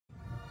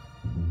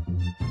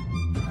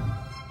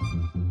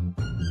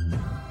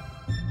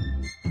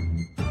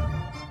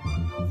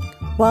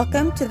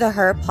Welcome to the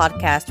Her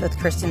Podcast with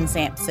Kristen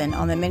Sampson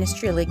on the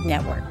Ministry League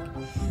Network.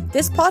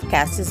 This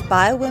podcast is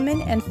by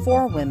women and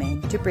for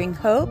women to bring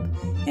hope,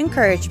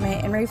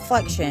 encouragement, and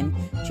reflection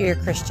to your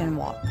Christian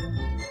walk.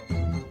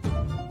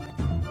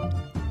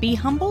 Be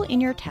humble in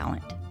your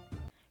talent.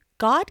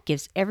 God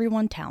gives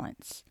everyone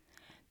talents.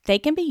 They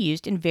can be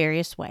used in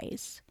various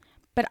ways,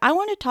 but I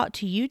want to talk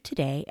to you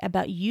today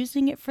about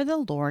using it for the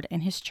Lord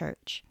and His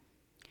church.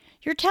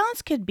 Your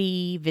talents could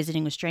be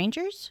visiting with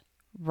strangers,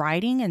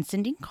 writing and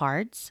sending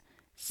cards,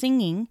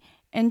 singing,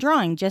 and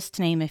drawing, just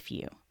to name a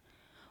few.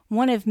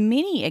 One of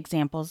many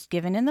examples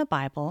given in the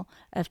Bible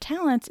of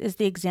talents is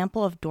the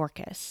example of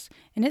Dorcas,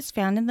 and it's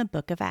found in the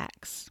book of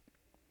Acts.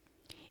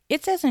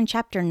 It says in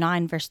chapter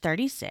 9, verse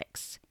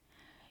 36,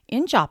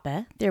 "In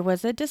Joppa there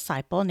was a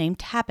disciple named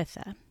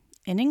Tabitha,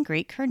 and in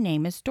Greek her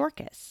name is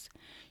Dorcas.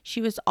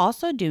 She was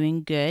also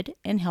doing good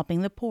and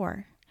helping the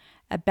poor.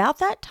 About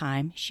that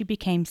time she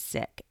became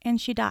sick, and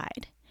she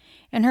died.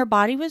 And her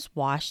body was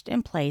washed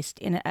and placed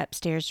in an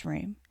upstairs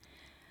room.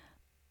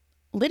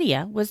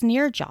 Lydia was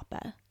near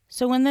Joppa,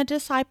 so when the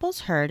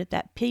disciples heard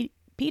that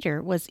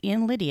Peter was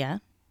in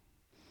Lydia,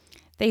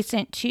 they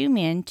sent 2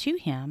 men to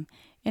him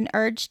and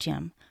urged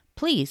him,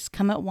 'Please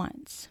come at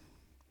once.'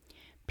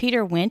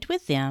 Peter went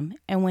with them,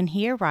 and when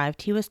he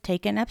arrived, he was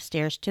taken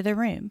upstairs to the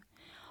room.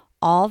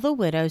 All the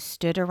widows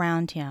stood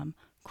around him,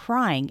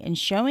 crying and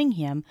showing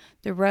him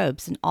the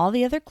robes and all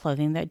the other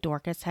clothing that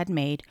Dorcas had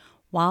made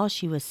while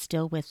she was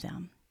still with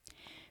them.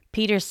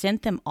 Peter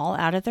sent them all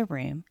out of the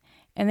room,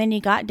 and then he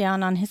got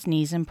down on his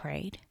knees and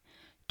prayed.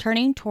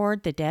 Turning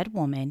toward the dead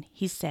woman,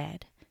 he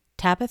said,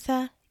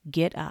 'Tabitha,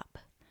 get up.'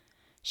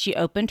 She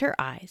opened her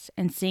eyes,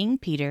 and seeing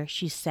Peter,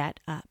 she sat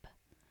up.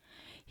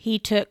 He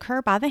took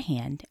her by the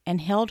hand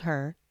and held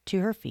her to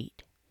her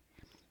feet.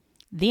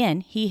 Then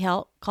he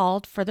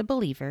called for the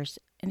believers,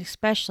 and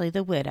especially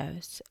the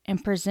widows,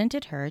 and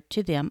presented her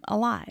to them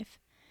alive.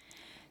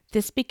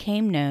 This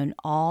became known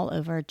all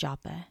over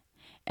Joppa,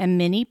 and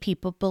many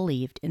people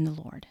believed in the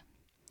Lord.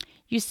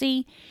 You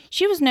see,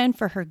 she was known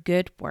for her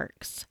good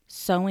works,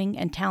 sewing,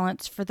 and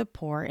talents for the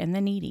poor and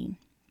the needy.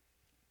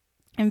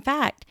 In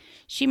fact,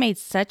 she made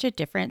such a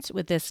difference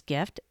with this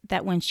gift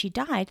that when she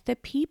died, the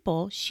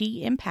people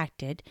she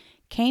impacted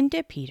came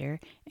to Peter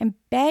and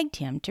begged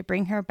him to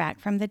bring her back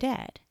from the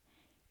dead.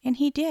 And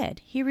he did.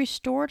 He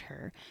restored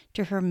her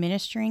to her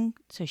ministering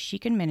so she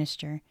can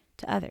minister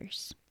to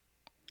others.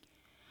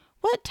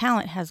 What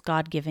talent has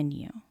God given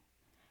you?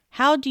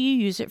 How do you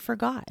use it for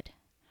God?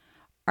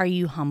 Are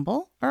you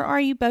humble or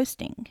are you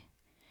boasting?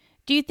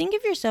 Do you think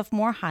of yourself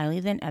more highly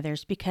than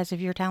others because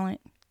of your talent?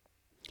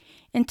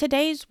 In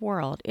today's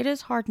world, it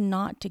is hard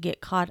not to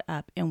get caught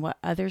up in what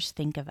others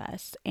think of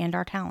us and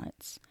our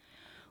talents.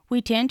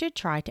 We tend to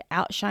try to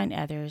outshine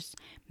others,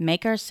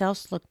 make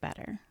ourselves look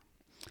better.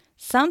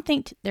 Some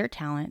think their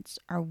talents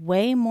are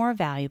way more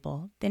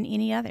valuable than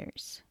any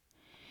others.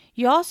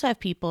 You also have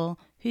people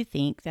who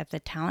think that the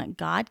talent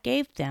God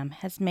gave them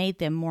has made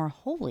them more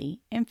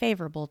holy and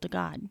favorable to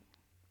God.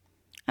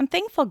 I'm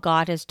thankful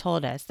God has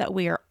told us that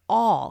we are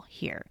all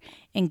here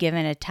and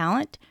given a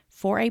talent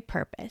for a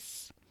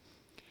purpose.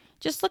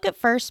 Just look at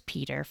 1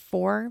 Peter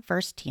 4,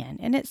 verse 10,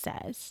 and it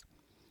says,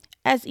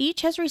 "As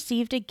each has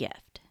received a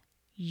gift,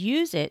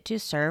 use it to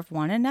serve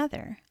one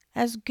another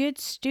as good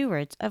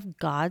stewards of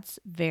God's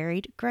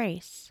varied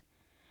grace."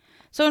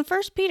 So in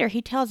 1 Peter,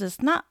 he tells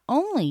us not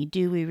only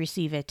do we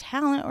receive a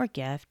talent or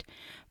gift,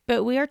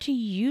 but we are to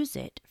use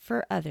it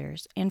for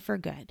others and for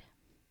good.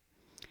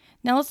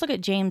 Now let's look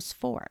at James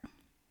 4,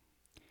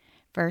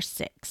 verse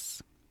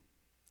 6.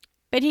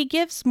 "But he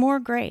gives more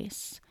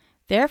grace.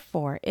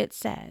 Therefore it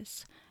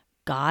says,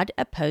 God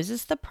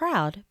opposes the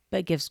proud,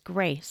 but gives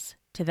grace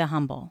to the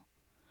humble."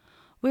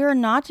 We are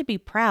not to be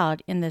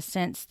proud in the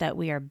sense that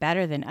we are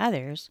better than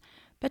others,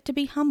 but to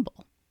be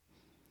humble.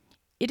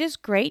 It is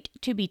great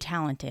to be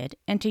talented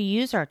and to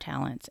use our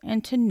talents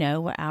and to know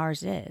what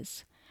ours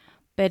is.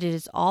 But it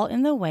is all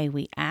in the way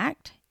we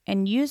act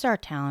and use our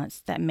talents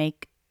that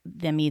make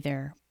them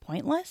either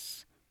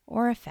pointless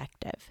or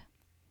effective.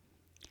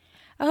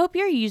 I hope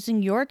you're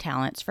using your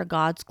talents for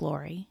God's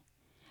glory.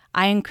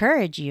 I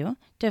encourage you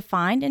to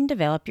find and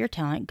develop your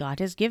talent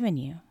God has given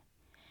you,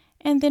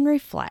 and then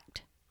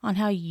reflect on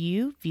how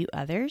you view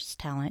others'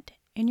 talent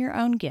and your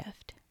own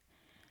gift.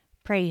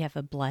 Pray you have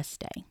a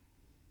blessed day.